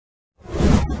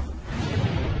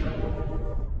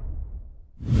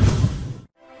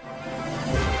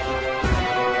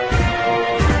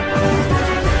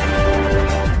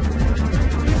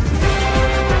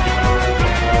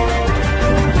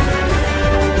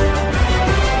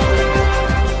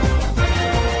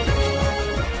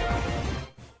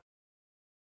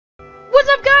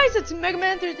guys, it's Mega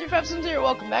Man 33570 here.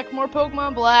 Welcome back to more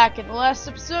Pokemon Black. In the last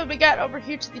episode, we got over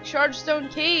here to the Chargestone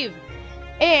Cave,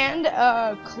 and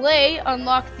Clay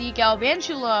unlocked the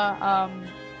Galvantula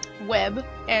web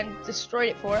and destroyed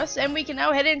it for us, and we can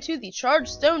now head into the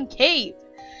Chargestone Cave.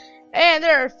 And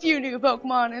there are a few new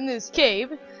Pokemon in this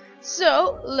cave,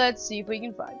 so let's see if we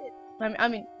can find it. I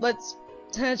mean, let's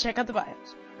check out the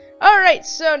biomes. Alright,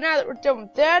 so now that we're done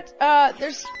with that,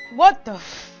 there's... What the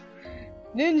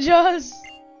ninjas?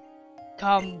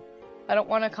 Come. I don't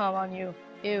want to come on you.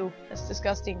 Ew, that's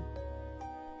disgusting.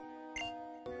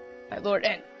 My Lord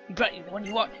N, you brought you the one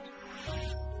you wanted.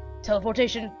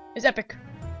 Teleportation is epic.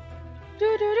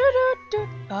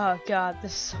 Oh god,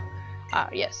 this... Ah,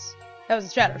 yes. That was a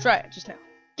Shadow Triad just now.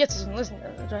 Gets us and listen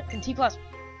in T-Plasma.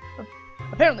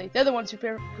 Apparently, they're the ones who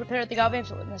prepared the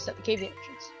Galvantula and set the cave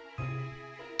entrance.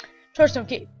 Chargestone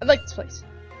Cave. I like this place.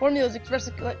 Formulas express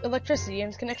electricity and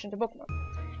its connection to Pokemon.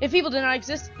 If people did not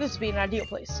exist, this would be an ideal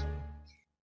place.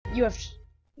 You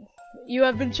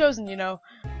have been chosen, you know.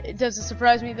 Does it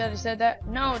surprise me that I said that?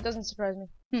 No, it doesn't surprise me.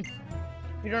 If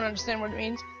you don't understand what it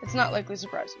means, it's not likely to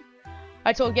surprise you.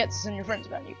 I told Getsus and your friends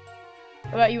about you.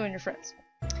 About you and your friends.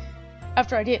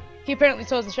 After I did, he apparently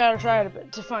told the Shadow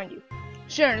Triad to find you.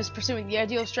 Sharon is pursuing the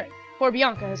ideal strength. Poor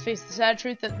Bianca has faced the sad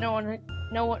truth that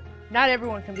not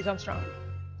everyone can become strong.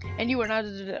 And you are not.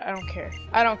 I don't care.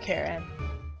 I don't care, and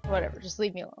whatever. Just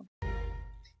leave me alone.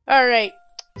 Alright.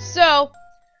 So,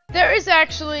 there are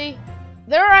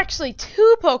actually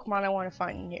two Pokemon I want to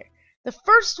find in here. The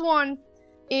first one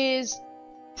is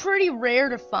pretty rare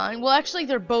to find. Well, actually,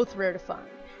 they're both rare to find.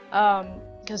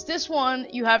 Because this one,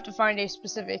 you have to find a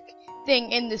specific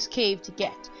thing in this cave to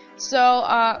get. So,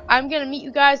 I'm gonna meet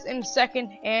you guys in a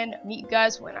second, and meet you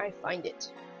guys when I find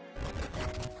it.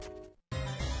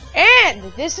 And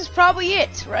this is probably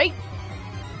it, right?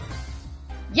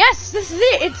 Yes, this is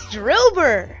it. It's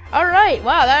Drillbur. All right.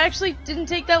 Wow, that actually didn't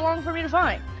take that long for me to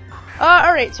find.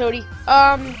 All right, Toadie.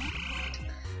 I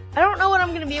don't know what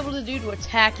I'm gonna be able to do to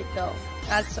attack it though.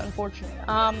 That's unfortunate.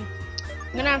 I'm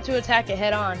gonna have to attack it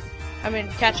head on. I mean,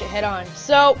 catch it head on.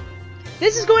 So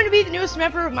this is going to be the newest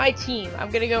member of my team. I'm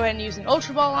gonna go ahead and use an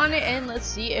Ultra Ball on it, and let's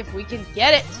see if we can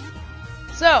get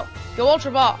it. So go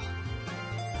Ultra Ball.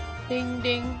 Ding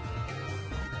ding.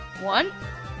 One.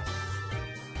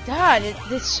 God,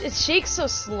 it shakes so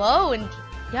slow, and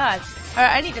God,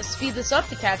 I need to speed this up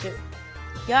to catch it.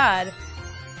 God,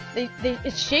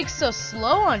 it shakes so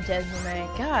slow on Desmond.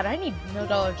 God, I need no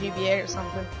dollar GBA or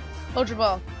something. Ultra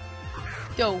Ball,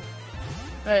 go. All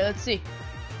right, let's see.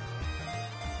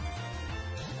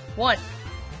 1,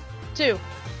 2,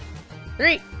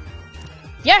 3.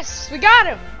 Yes, we got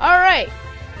him. All right.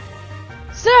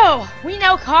 So, we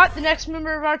now caught the next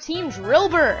member of our team,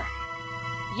 Drillbur.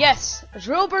 Yes,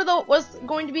 Drillbur though was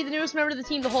going to be the newest member of the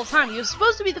team the whole time. He was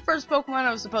supposed to be the first Pokemon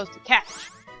I was supposed to catch,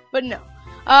 but no.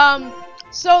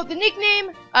 So the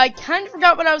nickname, I kind of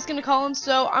forgot what I was going to call him,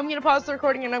 so I'm going to pause the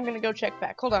recording and I'm going to go check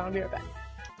back. Hold on, I'll be right back.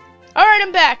 Alright,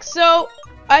 I'm back. So,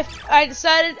 I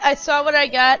decided, I saw what I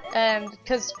got, and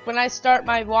because when I start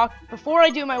my before I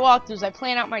do my walkthroughs, I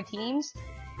plan out my teams,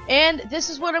 and this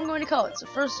is what I'm going to call it. So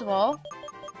first of all,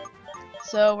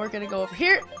 so we're gonna go over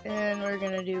here, and we're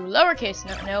gonna do lowercase.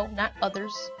 No, not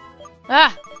others.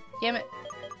 Ah, damn it.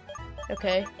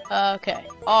 Okay, okay.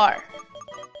 R.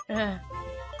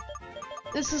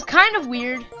 This is kind of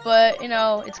weird, but you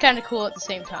know, it's kind of cool at the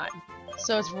same time.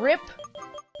 So it's Rip.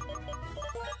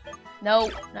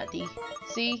 No, not D.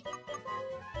 C.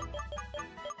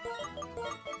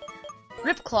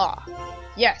 Ripclaw.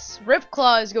 Yes,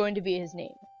 Ripclaw is going to be his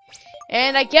name.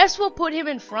 And I guess we'll put him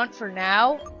in front for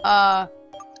now.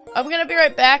 I'm gonna be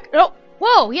right back. Oh,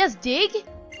 whoa, he has Dig?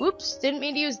 Whoops, didn't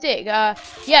mean to use Dig.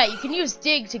 Yeah, you can use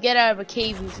Dig to get out of a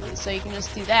cave easily, so you can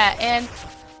just do that. And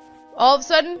all of a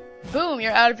sudden, boom,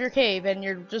 you're out of your cave, and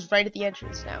you're just right at the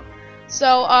entrance now.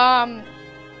 So,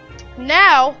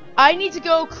 now, I need to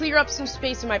go clear up some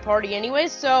space in my party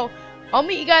anyways, so I'll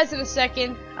meet you guys in a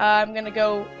second. I'm gonna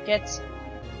go get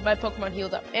my Pokemon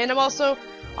healed up. And I'm also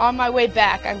on my way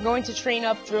back. I'm going to train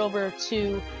up Drillbur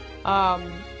to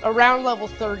around level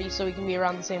 30, so we can be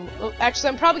around the same. Actually,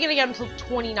 I'm probably gonna get him to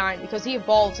 29 because he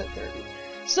evolves at 30.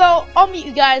 So I'll meet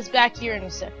you guys back here in a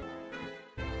second.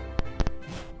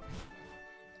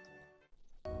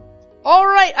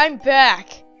 Alright, I'm back.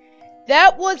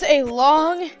 That was a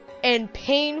long and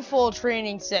painful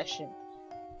training session.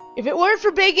 If it weren't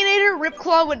for Baconator,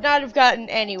 Ripclaw would not have gotten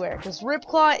anywhere, because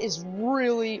Ripclaw is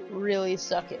really, really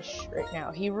suckish right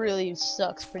now. He really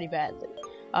sucks pretty badly.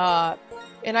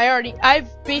 And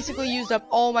I've basically used up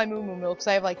all my Moo Moo Milks.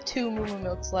 I have like 2 Moo Moo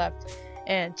Milks left,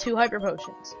 and 2 Hyper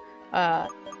Potions.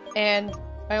 And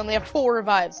I only have 4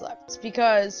 revives left. It's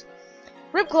because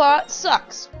Ripclaw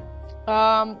sucks.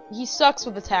 He sucks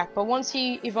with attack, but once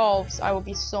he evolves, I will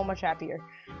be so much happier.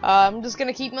 I'm just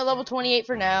gonna keep him at level 28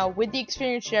 for now, with the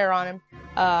experience share on him.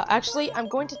 Actually, I'm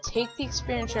going to take the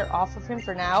experience share off of him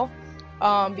for now,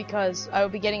 because I will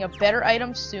be getting a better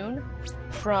item soon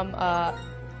from,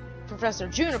 Professor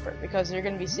Juniper, because you're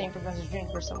gonna be seeing Professor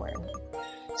Juniper somewhere.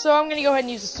 So I'm gonna go ahead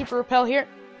and use the Super Repel here,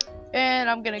 and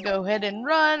I'm gonna go ahead and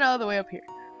run all the way up here.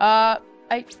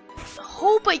 I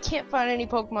hope I can't find any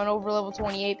Pokemon over level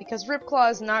 28 because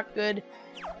Ripclaw is not good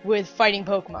with fighting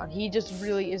Pokemon. He just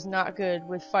really is not good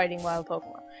with fighting wild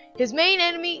Pokemon. His main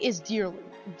enemy is Deerling.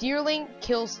 Deerling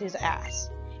kills his ass.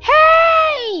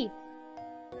 Hey!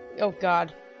 Oh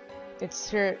god. It's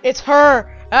her. It's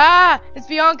her! Ah! It's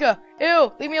Bianca!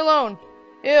 Ew! Leave me alone!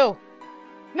 Ew!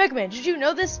 Mega Man, did you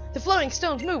know this? The floating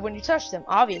stones move when you touch them,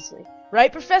 obviously.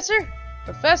 Right, Professor?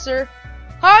 Professor?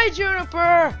 Hi,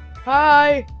 Juniper!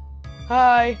 Hi!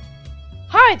 Hi!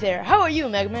 Hi there! How are you,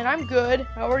 Mega Man? I'm good.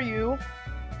 How are you?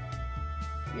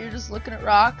 You're just looking at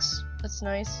rocks. That's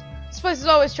nice. This place is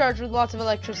always charged with lots of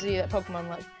electricity that Pokemon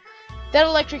like. That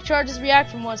electric charges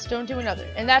react from one stone to another,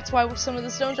 and that's why some of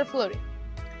the stones are floating.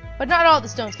 But not all the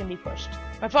stones can be pushed.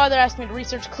 My father asked me to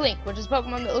research Clink, which is a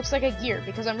Pokemon that looks like a gear,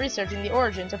 because I'm researching the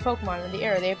origins of Pokemon and the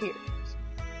era they appeared.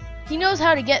 He knows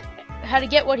how to get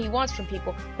what he wants from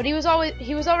people, but he was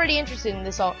already interested in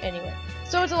this all anyway.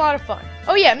 So it's a lot of fun.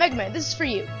 Oh yeah, Mega Man, this is for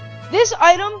you. This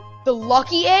item, the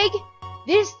Lucky Egg,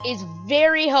 this is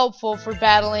very helpful for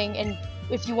battling, and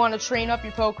if you want to train up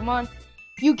your Pokemon,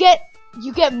 you get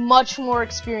much more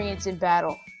experience in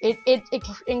battle. It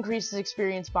increases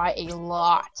experience by a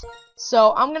lot.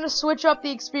 So I'm gonna switch up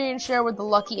the experience share with the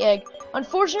Lucky Egg.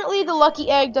 Unfortunately, the Lucky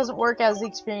Egg doesn't work as the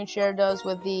experience share does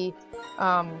with the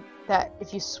that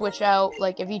if you switch out,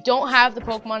 like if you don't have the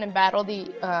Pokemon in battle,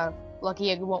 the Lucky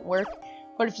Egg won't work.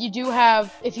 But if you do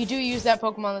use that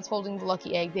Pokemon that's holding the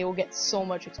Lucky Egg, they will get so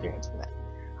much experience from that.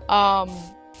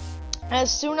 As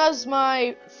soon as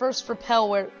this first repel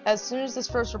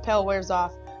wears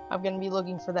off, I'm gonna be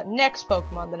looking for that next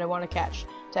Pokemon that I want to catch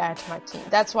to add to my team.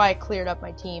 That's why I cleared up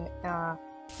my team.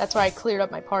 That's why I cleared up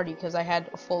my party, because I had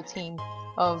a full team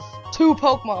of 2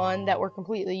 Pokemon that were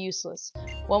completely useless.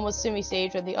 One was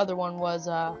Simisage, and the other one was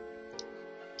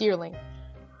Deerling.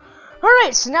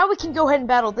 Alright, so now we can go ahead and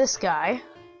battle this guy.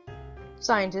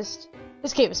 Scientist.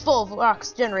 This cave is full of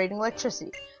rocks generating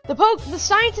electricity. The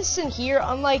scientists in here,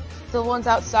 unlike the ones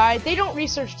outside, they don't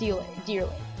research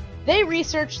Deerling. They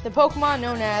research the Pokemon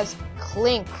known as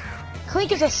Clink.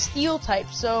 Clink is a steel type,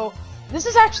 so this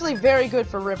is actually very good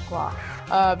for Ripclaw,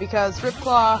 because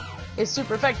Ripclaw is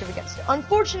super effective against it.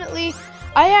 Unfortunately,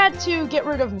 I had to get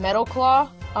rid of Metal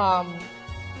Claw, I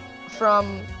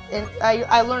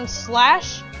learned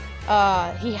Slash.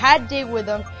 He had Dig with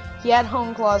him, he had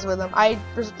Home Claws with him. I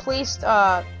replaced,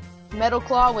 Metal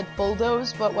Claw with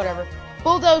Bulldoze, but whatever.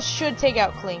 Bulldoze should take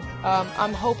out Clink,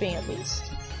 I'm hoping at least.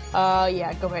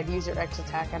 Yeah, go ahead, use your X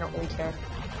attack, I don't really care.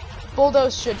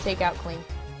 Bulldoze should take out Clink.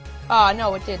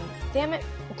 No, it didn't. Damn it.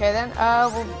 Okay then,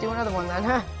 we'll do another one then,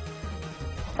 huh?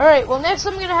 Alright, well next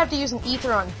I'm gonna have to use an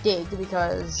Ether on Dig,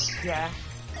 because, yeah.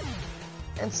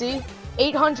 And see?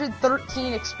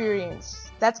 813 experience.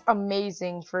 That's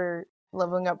amazing for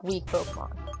leveling up weak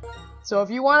Pokemon. So if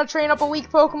you want to train up a weak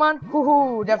Pokemon,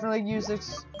 whoo-hoo, definitely use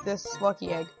this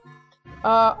Lucky Egg.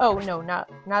 Oh no, not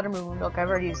a Moo Milk, I've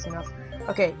already used enough.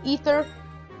 Okay, Ether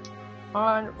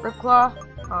on Ripclaw,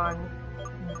 on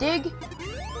Dig,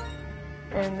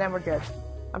 and then we're good.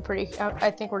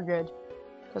 I think we're good.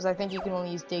 Because I think you can only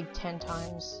use Dig 10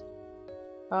 times.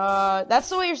 That's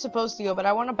the way you're supposed to go, but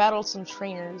I want to battle some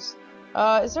trainers.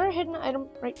 Is there a hidden item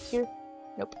right here?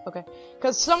 Nope, okay.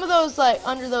 Because some of those, like,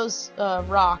 under those,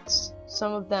 rocks,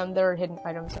 some of them, there are hidden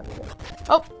items under there.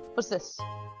 Oh, what's this?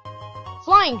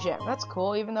 Flying Gem, that's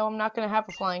cool, even though I'm not gonna have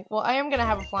a flying, well, I am gonna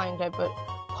have a flying type, but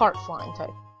part flying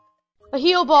type. A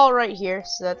heal ball right here,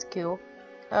 so that's cool.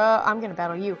 I'm gonna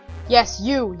battle you. Yes,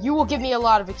 you will give me a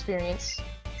lot of experience.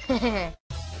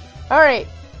 Alright.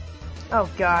 Oh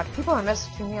god, people are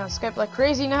messaging me on Skype like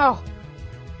crazy now.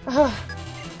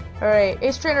 Alright,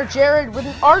 Ace Trainer Jared with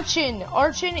an Archon.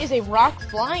 Archon is a rock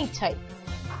flying type.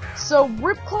 So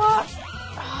Ripclaw,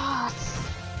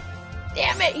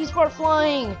 damn it, he's part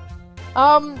flying.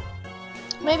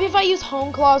 Maybe if I use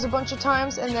Home Claws a bunch of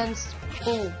times and then,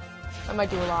 ooh, I might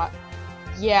do a lot.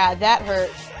 Yeah, that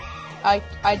hurt.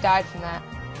 I died from that.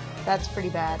 That's pretty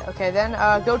bad. Okay, then,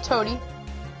 go Toady.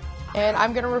 And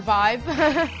I'm gonna revive,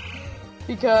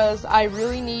 because I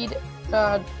really need,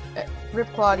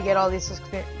 Ripclaw to get all this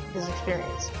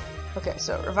experience. Okay,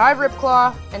 so revive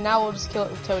Ripclaw, and now we'll just kill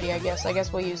it with Toady, I guess. I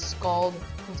guess we'll use Scald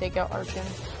can take out Archon.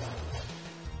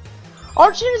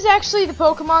 Archon is actually the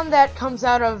Pokemon that comes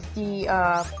out of the,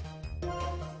 I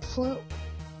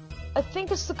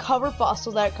think it's the cover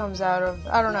fossil that it comes out of.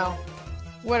 I don't know.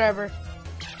 Whatever.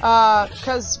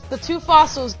 Because the two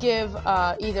fossils give,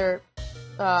 either,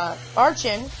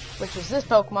 Archon, which is this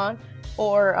Pokemon,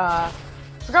 or, I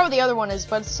forgot what the other one is,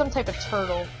 but it's some type of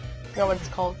turtle. I forgot what it's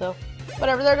called, though.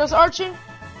 Whatever, there goes Archon.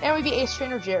 And we beat Ace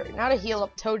Trainer Jerry. Now to heal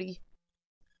up Toady.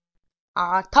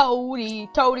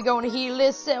 Toady gonna heal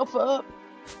himself up.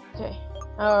 Okay.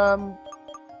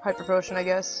 Hyper Potion, I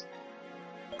guess.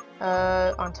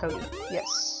 On Toady.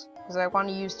 Yes. Because I want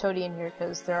to use Toady in here,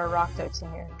 because there are rock types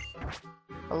in here.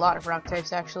 A lot of rock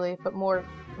types, actually, but more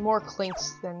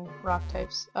Clinks than rock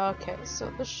types. Okay,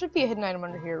 so there should be a hidden item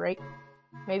under here, right?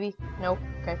 Maybe? Nope.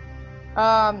 Okay.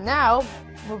 Now,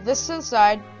 move this to the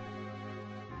side.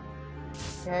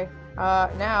 Okay.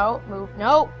 Now, move.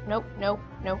 Nope.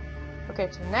 Okay,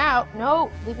 so now, no,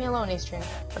 leave me alone, Ace Trainer.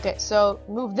 Okay, so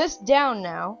move this down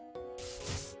now.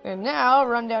 And now,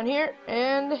 run down here,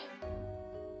 and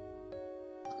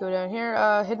go down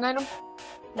here, hidden item.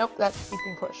 Nope, that's you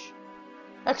can push.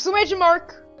 Exclamation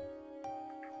mark!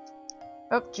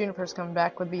 Oh, Juniper's coming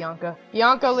back with Bianca.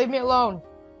 Bianca, leave me alone.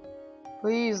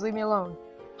 Please, leave me alone.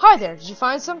 Hi there, did you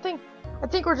find something? I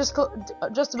think we're just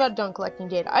about done collecting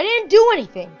data. I didn't do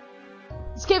anything!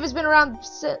 This cave has been around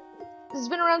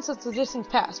since the distant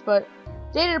past, but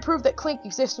data to prove that Clink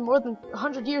existed more than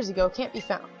 100 years ago can't be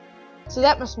found. So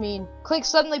that must mean Clink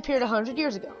suddenly appeared 100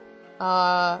 years ago.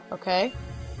 Okay.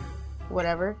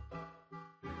 Whatever.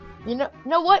 You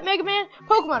know what, Mega Man?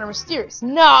 Pokemon are mysterious.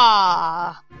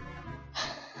 Nah!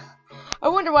 I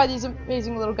wonder why these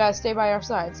amazing little guys stay by our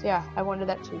sides. Yeah, I wonder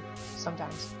that too,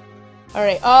 sometimes.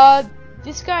 Alright,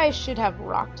 this guy should have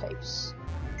rock types.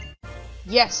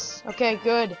 Yes, okay,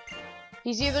 good.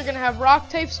 He's either gonna have rock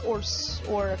types or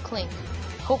a Clink.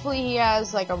 Hopefully he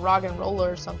has like a Rock and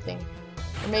Roller or something.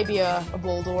 Or maybe a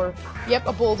Boldore. Yep,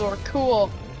 a Boldore,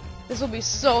 cool. This will be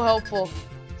so helpful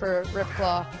for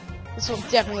Ripclaw. This will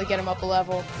definitely get him up a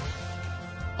level.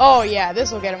 Oh yeah,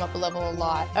 this will get him up a level a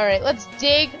lot. Alright, let's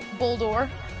dig Boldore.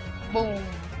 Boom,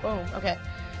 boom, okay.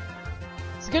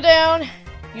 Let's go down,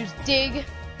 use dig.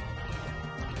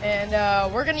 And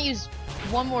we're gonna use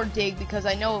one more dig because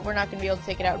I know we're not gonna be able to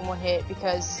take it out in one hit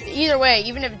because either way,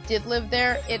 even if it did live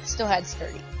there, it still had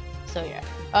sturdy. So yeah.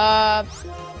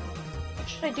 What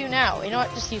should I do now? You know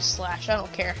what? Just use Slash. I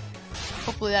don't care.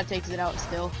 Hopefully that takes it out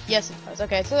still. Yes, it does.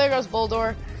 Okay, so there goes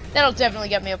Boldore. That'll definitely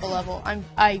get me up a level.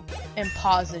 I am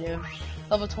positive.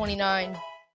 Level 29.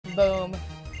 Boom.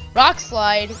 Rock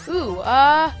Slide. Ooh,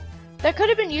 that could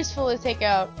have been useful to take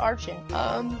out Archon.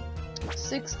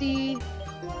 60,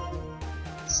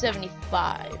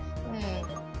 75.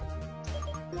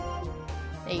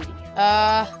 80.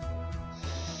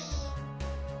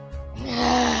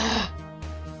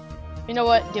 You know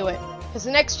what? Do it. Because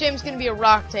the next gym's gonna be a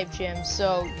rock type gym,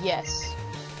 so yes.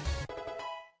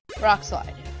 Rock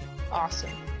Slide. Awesome.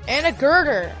 And a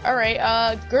Girder. Alright,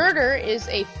 Girder is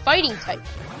a fighting type.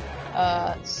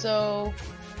 So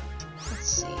let's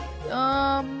see.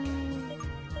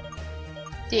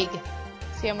 Dig.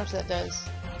 See how much that does.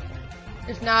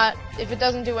 If not, if it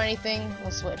doesn't do anything,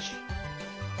 we'll switch.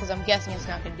 Because I'm guessing it's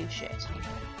not gonna do shit.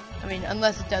 I mean,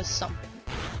 unless it does something.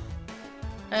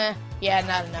 Yeah,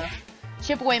 not enough.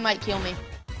 Chip Away might kill me.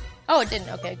 Oh, it didn't.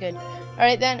 Okay, good.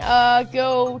 Alright then,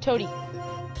 go Toady.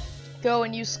 Go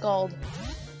and use Scald.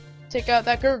 Take out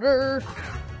that Girder.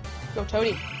 Go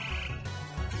Toady.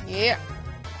 Yeah.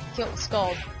 Kill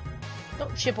Scald.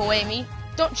 Don't chip away me.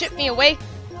 Don't chip me away.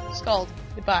 Scald.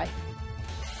 Goodbye.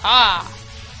 Ah.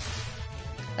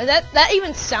 That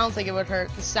even sounds like it would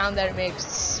hurt. The sound that it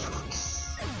makes.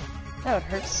 That would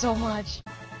hurt so much.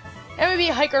 And maybe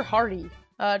a Hiker Hardy.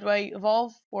 Do I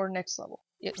evolve or next level?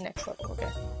 Yeah, next level. Okay.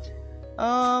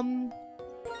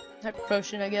 Hyper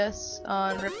Potion, I guess,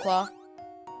 on Ripclaw.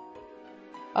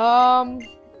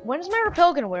 When is my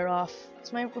Repel gonna wear off?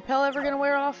 Is my Repel ever gonna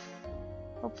wear off?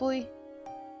 Hopefully.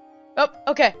 Oh,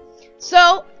 okay.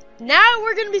 So, now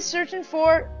we're gonna be searching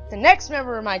for the next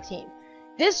member of my team.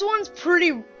 This one's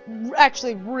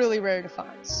actually really rare to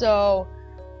find. So,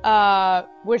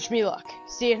 wish me luck.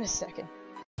 See you in a second.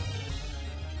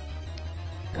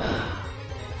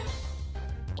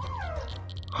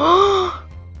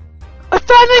 I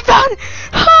finally found it!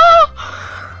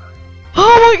 Oh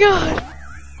my god!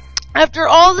 After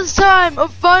all this time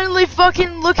of finally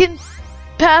fucking looking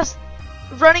past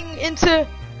running into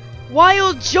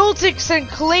wild Joltix and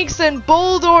Clinks and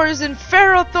Boldores and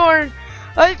Ferrothorn,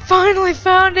 I finally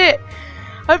found it!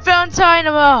 I found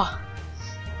Tynamo!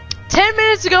 10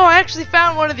 minutes ago, I actually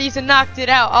found one of these and knocked it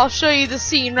out. I'll show you the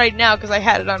scene right now because I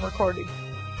had it on recording.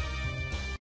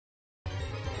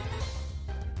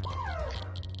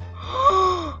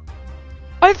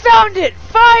 I found it!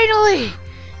 Finally!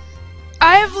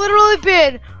 I have literally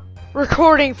been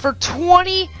recording for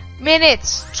 20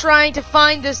 minutes trying to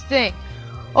find this thing.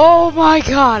 Oh my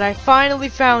god, I finally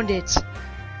found it.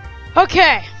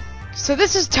 Okay, so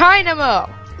this is Tynamo.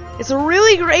 It's a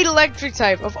really great electric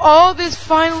type. Of all this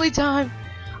finally time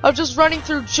of just running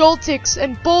through Joltix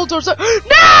and Bulldozers.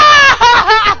 No!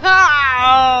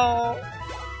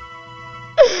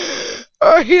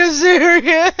 Are you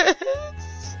serious?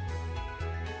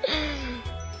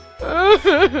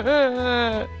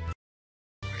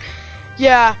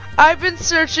 Yeah, I've been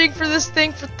searching for this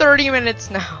thing for 30 minutes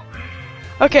now.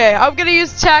 Okay, I'm gonna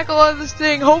use tackle on this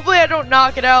thing. Hopefully I don't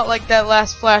knock it out like that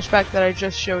last flashback that I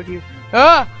just showed you.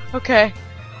 Okay.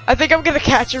 I think I'm gonna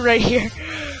catch it right here.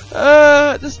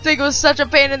 This thing was such a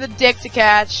pain in the dick to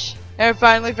catch. And I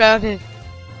finally found it.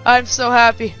 I'm so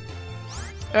happy.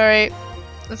 Alright.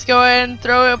 Let's go ahead and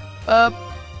throw a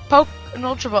poke, an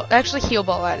ultra ball. Actually, heal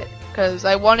ball at it. Because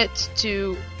I want it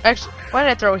to... Actually, why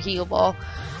did I throw a heal ball?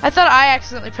 I thought I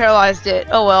accidentally paralyzed it.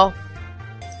 Oh well.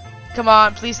 Come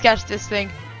on, please catch this thing.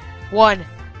 1.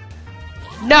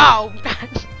 No!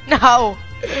 No!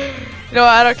 No,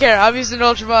 I don't care. I'm using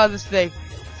Ultra Ball on this thing.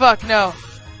 Fuck no.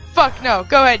 Fuck no.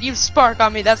 Go ahead, use Spark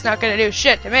on me. That's not gonna do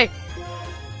shit to me.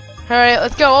 Alright,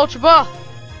 let's go, Ultra Ball.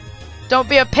 Don't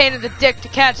be a pain in the dick to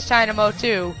catch Tynamo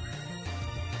too.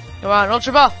 Come on,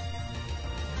 Ultra Ball.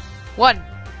 1,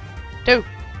 2,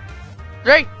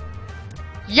 3.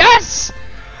 Yes!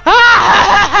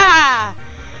 Ah!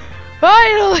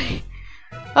 Finally!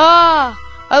 Ah!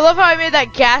 I love how I made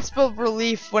that gasp of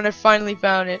relief when I finally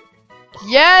found it.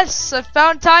 Yes! I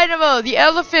found Tynamo, the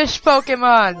Elefish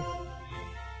Pokemon!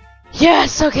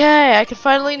 Yes, okay, I can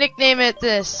finally nickname it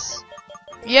this.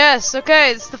 Yes,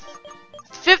 okay, it's the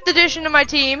 5th edition of my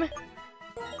team.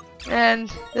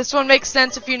 And this one makes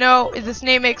sense if you know, this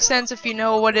name makes sense if you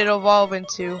know what it'll evolve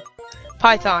into.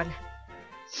 Python.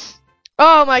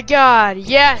 Oh my god,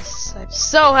 yes! I'm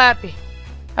so happy.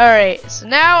 Alright, so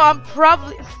now I'm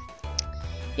probably...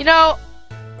 You know,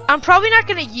 I'm probably not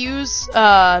gonna use,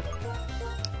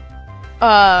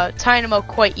 Tynamo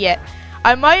quite yet.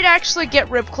 I might actually get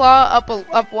Ripclaw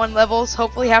up 1 levels,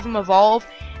 hopefully have him evolve,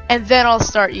 and then I'll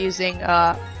start using,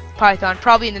 Python,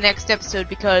 probably in the next episode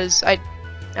because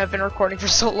I've been recording for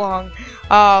so long.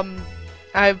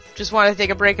 I just wanted to take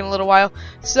a break in a little while.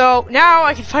 So now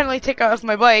I can finally take off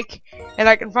my bike, and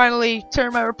I can finally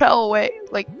turn my repel away,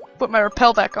 like put my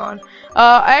repel back on.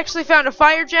 I actually found a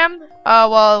fire gem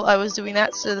while I was doing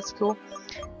that, so that's cool.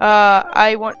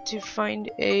 I want to find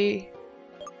a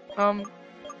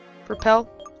repel.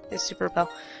 It's super repel.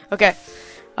 Okay.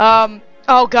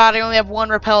 Oh god, I only have 1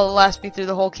 repel to last me through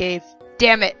the whole cave.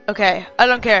 Damn it. Okay, I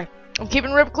don't care. I'm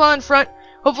keeping Ripclaw in front.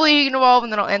 Hopefully he can evolve,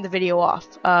 and then I'll end the video off.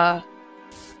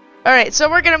 Alright, so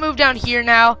we're gonna move down here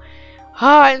now.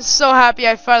 I'm so happy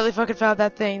I finally fucking found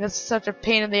that thing. That's such a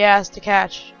pain in the ass to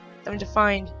catch. I mean, to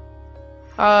find.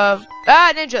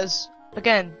 Ninjas!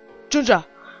 Again. Junja!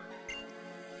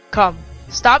 Come.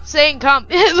 Stop saying come.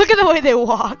 Look at the way they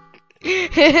walk.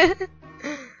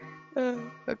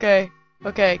 Okay.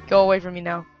 Okay, go away from me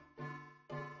now.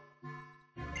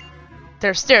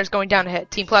 There's stairs going down ahead.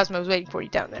 Team Plasma was waiting for you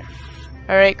down there.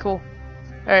 Alright, cool.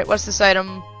 Alright, what's this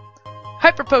item?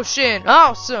 Hyper Potion!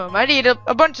 Awesome! I need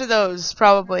a bunch of those,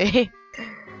 probably.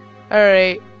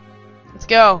 Alright. Let's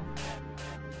go.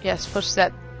 Yes, push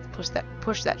that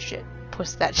shit.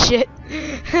 Push that shit.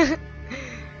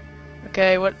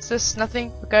 Okay, what's this?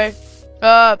 Nothing? Okay.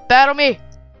 Battle me!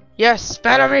 Yes,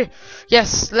 battle me!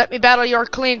 Yes, let me battle your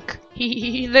Clink!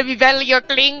 Let me battle your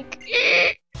Clink!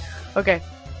 Okay.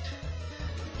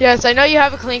 Yes, I know you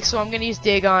have a Clink, so I'm gonna use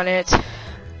Dig on it.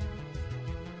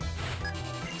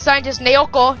 Scientist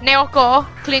Naoko,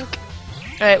 Clink.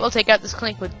 Alright, we'll take out this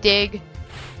Clink with Dig.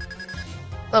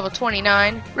 Level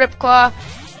 29. Ripclaw.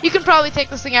 You can probably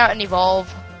take this thing out and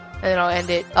evolve. And then I'll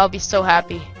end it. I'll be so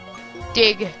happy.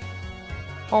 Dig.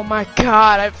 Oh my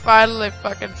god, I finally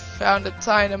fucking found a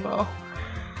Tynamo.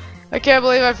 I can't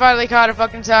believe I finally caught a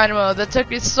fucking Tynamo. That took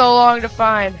me so long to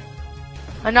find.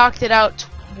 I knocked it out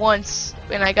once,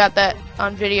 and I got that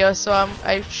on video, so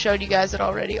I showed you guys it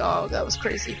already. Oh, that was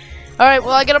crazy. Alright,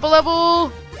 well, I get up a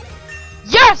level.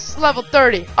 Yes! Level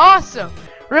 30. Awesome!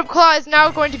 Ripclaw is now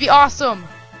going to be awesome.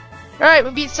 Alright,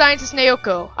 we beat Scientist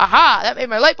Naoko. Aha! That made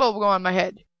my light bulb go on my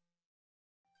head.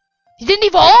 He didn't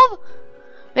evolve?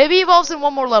 Maybe he evolves in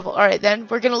 1 more level. Alright, then.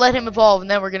 We're gonna let him evolve,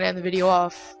 and then we're gonna end the video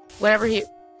off. Whenever he...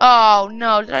 Oh,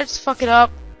 no. Did I just fuck it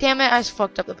up? damn it, I just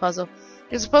fucked up the puzzle.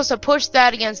 You're supposed to push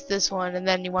that against this one, and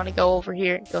then you want to go over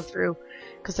here and go through,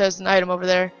 because there's an item over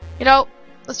there. You know,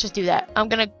 let's just do that. I'm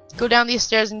gonna go down these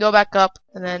stairs and go back up,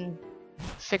 and then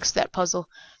fix that puzzle.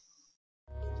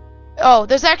 Oh,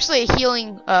 there's actually a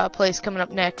healing place coming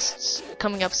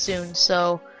up soon,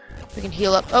 so we can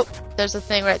heal up. Oh, there's a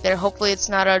thing right there. Hopefully it's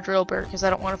not a drill burr, because I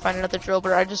don't want to find another drill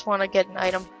burr. I just want to get an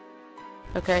item.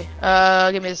 Okay,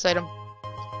 give me this item.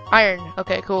 Iron.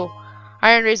 Okay, cool.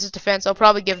 Iron raises defense. I'll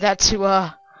probably give that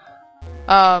to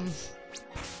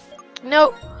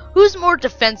no. Who's more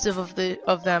defensive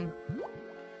of them?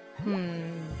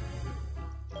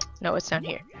 No, it's down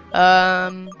here.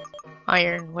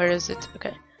 Iron. Where is it?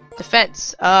 Okay.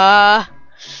 Defense.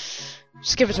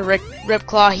 Just give it to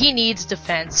Ripclaw. He needs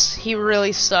defense. He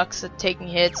really sucks at taking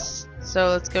hits. So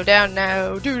let's go down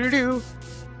now. Doo-doo-doo.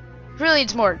 Really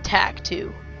needs more attack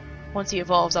too. Once he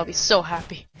evolves, I'll be so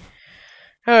happy.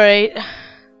 Alright.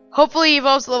 Hopefully he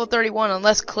evolves to level 31,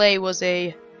 unless Clay was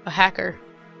a hacker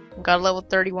and got a level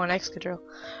 31 Excadrill.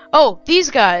 Oh,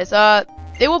 these guys,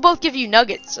 they will both give you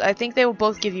nuggets. I think they will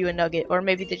both give you a nugget, or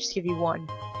maybe they just give you one.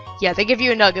 Yeah, they give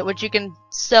you a nugget, which you can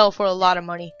sell for a lot of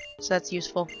money, so that's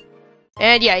useful.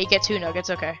 And yeah, you get 2 nuggets,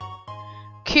 okay.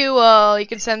 Cool, you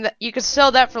can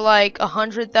sell that for like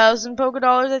 100,000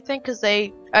 Pokédollars, I think, because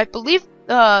I believe,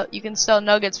 you can sell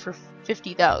nuggets for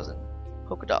 50,000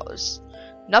 Pokédollars.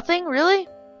 Nothing? Really?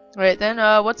 Alright then,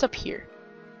 what's up here?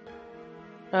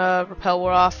 Repel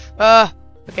wore off.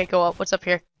 Okay, go up. What's up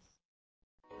here?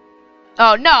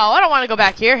 Oh, no! I don't want to go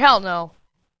back here! Hell no!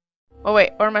 Oh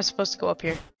wait, or am I supposed to go up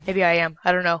here? Maybe I am.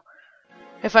 I don't know.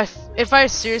 If I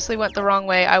seriously went the wrong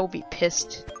way, I will be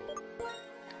pissed.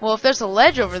 Well, if there's a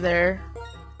ledge over there,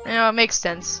 you know, it makes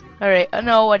sense. Alright,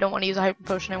 no, I don't want to use a Hyper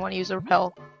Potion. I want to use a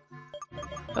Repel.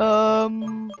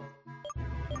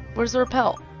 Where's the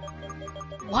Repel?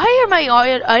 Why are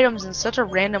my items in such a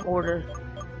random order?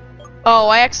 Oh,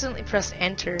 I accidentally pressed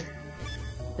enter.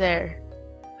 There.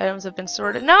 Items have been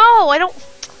sorted. No, I don't.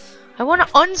 I want to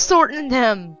unsort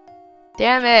them.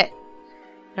 Damn it.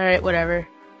 Alright, whatever.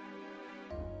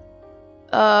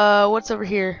 What's over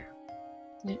here?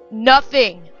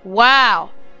 Nothing.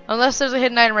 Wow. Unless there's a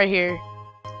hidden item right here.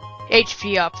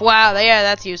 HP up. Wow, yeah,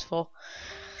 that's useful.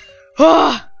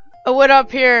 I went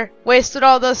up here, wasted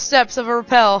all those steps of a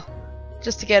Repel,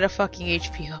 just to get a fucking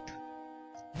HP up.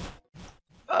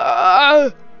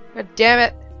 God damn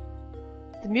it.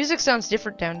 The music sounds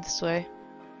different down this way.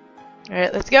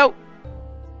 Alright, let's go.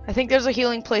 I think there's a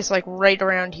healing place like right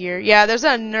around here. Yeah, there's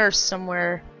a nurse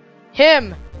somewhere.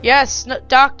 Him! Yes,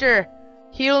 doctor!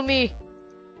 Heal me!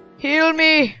 Heal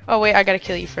me! Oh wait, I gotta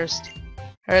kill you first.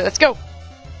 Alright, let's go!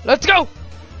 Let's go!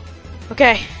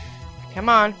 Okay. Come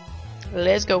on.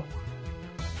 Let's go.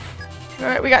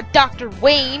 Alright, we got Dr.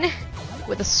 Wayne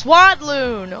with a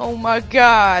Swadloon! Oh my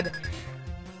god.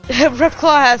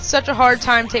 Repclaw has such a hard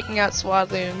time taking out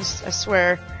Swadloons, I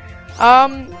swear.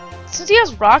 Since he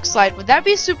has Rock Slide, would that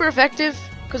be super effective?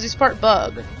 Because he's part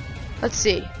bug. Let's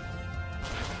see.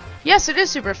 Yes, it is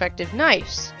super effective.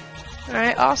 Nice.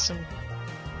 Alright, awesome.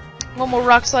 One more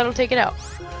Rock Slide will take it out.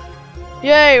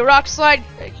 Yay, Rock Slide.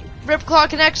 Ripclaw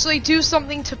can actually do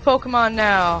something to Pokemon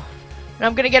now. And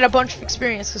I'm gonna get a bunch of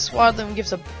experience, because Swadloon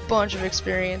gives a bunch of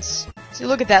experience. See,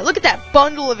 look at that. Look at that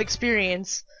bundle of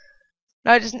experience.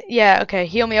 No, yeah, okay.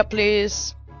 Heal me up,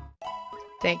 please.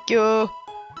 Thank you.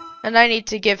 And I need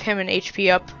to give him an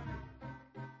HP up.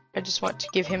 I just want to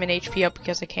give him an HP up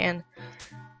because I can.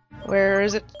 Where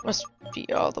is it? Must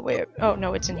be all the way up. Oh,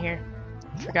 no, it's in here.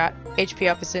 I forgot. HP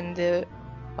up is in the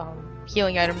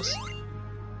healing items.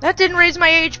 That didn't raise my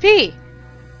HP!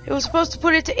 It was supposed to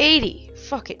put it to 80.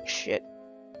 Fucking shit.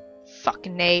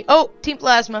 Fucking A. Oh, Team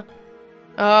Plasma.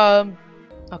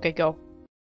 Okay, go.